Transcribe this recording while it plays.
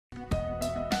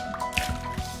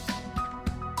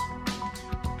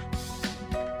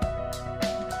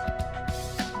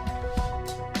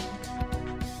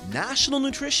National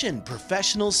Nutrition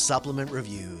Professional Supplement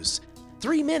Reviews.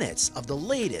 3 minutes of the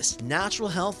latest natural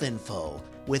health info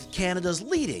with Canada's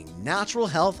leading natural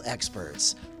health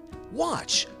experts.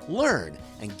 Watch, learn,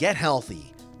 and get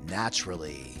healthy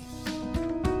naturally.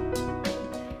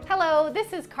 Hello,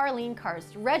 this is Karlene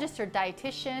Karst, registered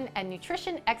dietitian and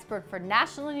nutrition expert for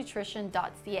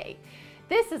nationalnutrition.ca.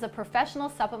 This is a professional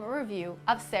supplement review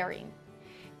of serine.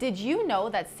 Did you know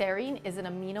that serine is an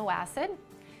amino acid?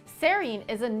 Serine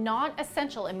is a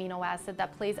non-essential amino acid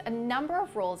that plays a number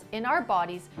of roles in our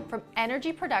bodies, from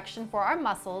energy production for our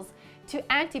muscles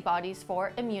to antibodies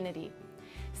for immunity.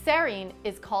 Serine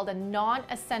is called a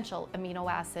non-essential amino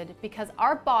acid because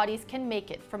our bodies can make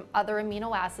it from other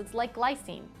amino acids like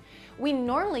glycine. We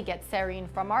normally get serine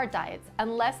from our diets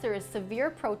unless there is severe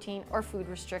protein or food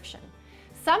restriction.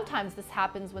 Sometimes this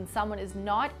happens when someone is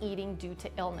not eating due to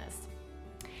illness.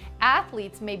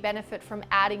 Athletes may benefit from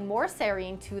adding more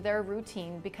serine to their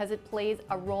routine because it plays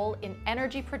a role in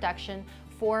energy production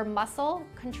for muscle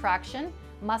contraction,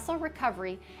 muscle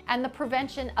recovery, and the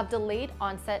prevention of delayed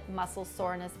onset muscle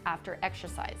soreness after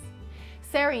exercise.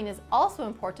 Serine is also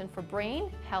important for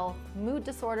brain health, mood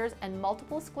disorders, and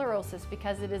multiple sclerosis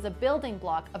because it is a building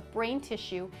block of brain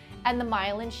tissue and the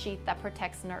myelin sheath that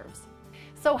protects nerves.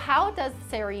 So how does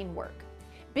serine work?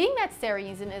 Being that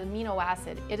serine is an amino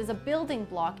acid, it is a building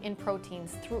block in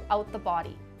proteins throughout the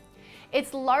body.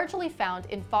 It's largely found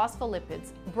in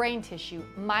phospholipids, brain tissue,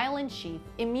 myelin sheath,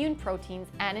 immune proteins,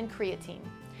 and in creatine.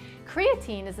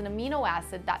 Creatine is an amino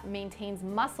acid that maintains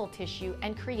muscle tissue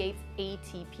and creates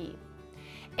ATP.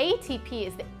 ATP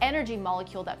is the energy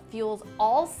molecule that fuels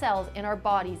all cells in our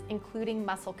bodies, including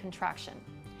muscle contraction.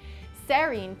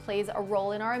 Serine plays a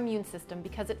role in our immune system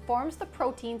because it forms the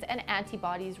proteins and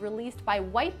antibodies released by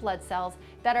white blood cells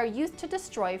that are used to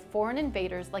destroy foreign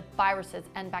invaders like viruses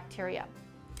and bacteria.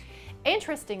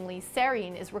 Interestingly,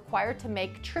 serine is required to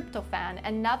make tryptophan,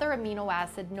 another amino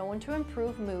acid known to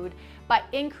improve mood by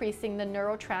increasing the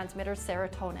neurotransmitter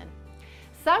serotonin.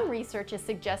 Some research is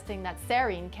suggesting that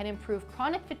serine can improve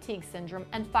chronic fatigue syndrome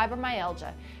and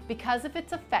fibromyalgia because of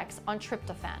its effects on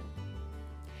tryptophan.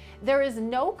 There is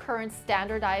no current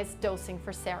standardized dosing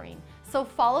for serine, so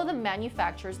follow the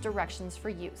manufacturer's directions for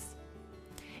use.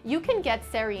 You can get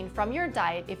serine from your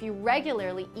diet if you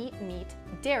regularly eat meat,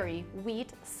 dairy,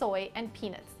 wheat, soy, and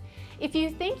peanuts. If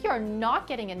you think you're not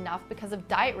getting enough because of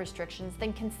diet restrictions,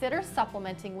 then consider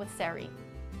supplementing with serine.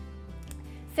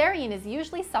 Serine is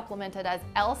usually supplemented as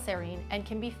l-serine and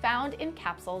can be found in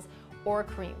capsules or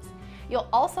creams. You'll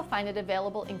also find it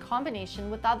available in combination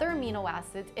with other amino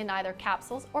acids in either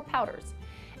capsules or powders.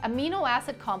 Amino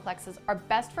acid complexes are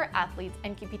best for athletes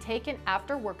and can be taken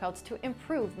after workouts to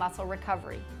improve muscle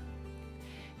recovery.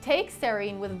 Take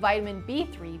serine with vitamin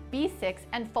B3, B6,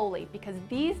 and folate because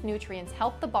these nutrients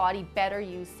help the body better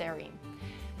use serine.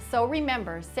 So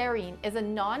remember, serine is a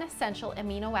non-essential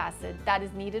amino acid that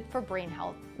is needed for brain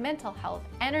health, mental health,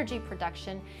 energy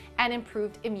production, and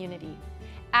improved immunity.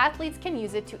 Athletes can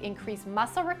use it to increase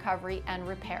muscle recovery and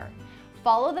repair.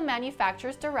 Follow the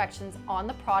manufacturer's directions on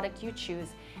the product you choose,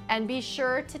 and be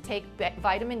sure to take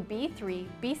vitamin B3,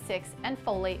 B6, and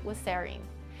folate with serine.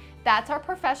 That's our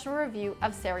professional review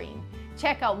of serine.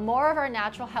 Check out more of our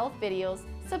natural health videos,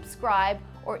 subscribe,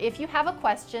 or if you have a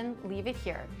question, leave it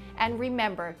here. And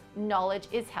remember, knowledge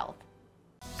is health.